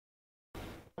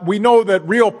We know that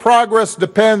real progress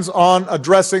depends on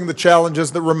addressing the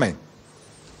challenges that remain.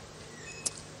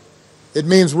 It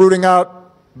means rooting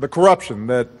out the corruption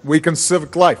that weakens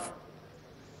civic life.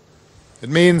 It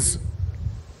means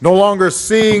no longer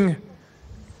seeing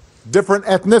different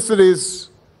ethnicities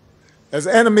as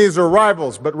enemies or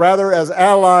rivals, but rather as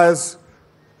allies,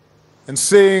 and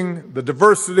seeing the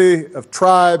diversity of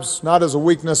tribes not as a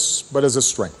weakness, but as a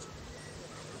strength.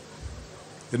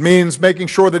 It means making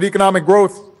sure that economic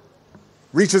growth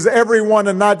reaches everyone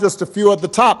and not just a few at the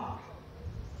top,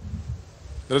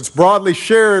 that it's broadly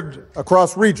shared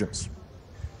across regions.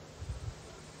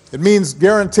 It means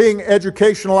guaranteeing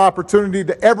educational opportunity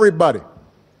to everybody,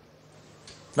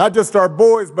 not just our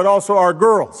boys, but also our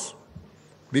girls,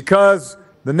 because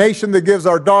the nation that gives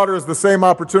our daughters the same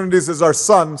opportunities as our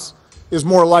sons is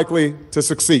more likely to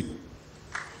succeed.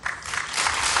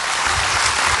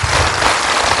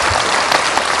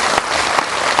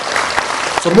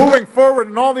 So moving forward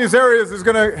in all these areas is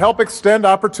going to help extend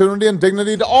opportunity and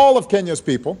dignity to all of Kenya's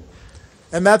people,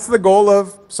 and that's the goal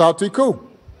of Sauti Kuu.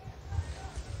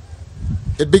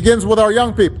 It begins with our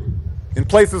young people in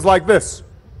places like this.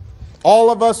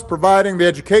 All of us providing the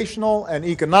educational and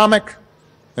economic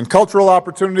and cultural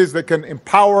opportunities that can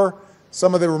empower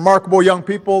some of the remarkable young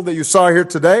people that you saw here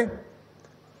today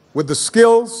with the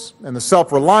skills and the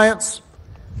self-reliance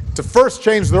to first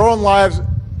change their own lives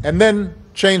and then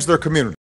change their community.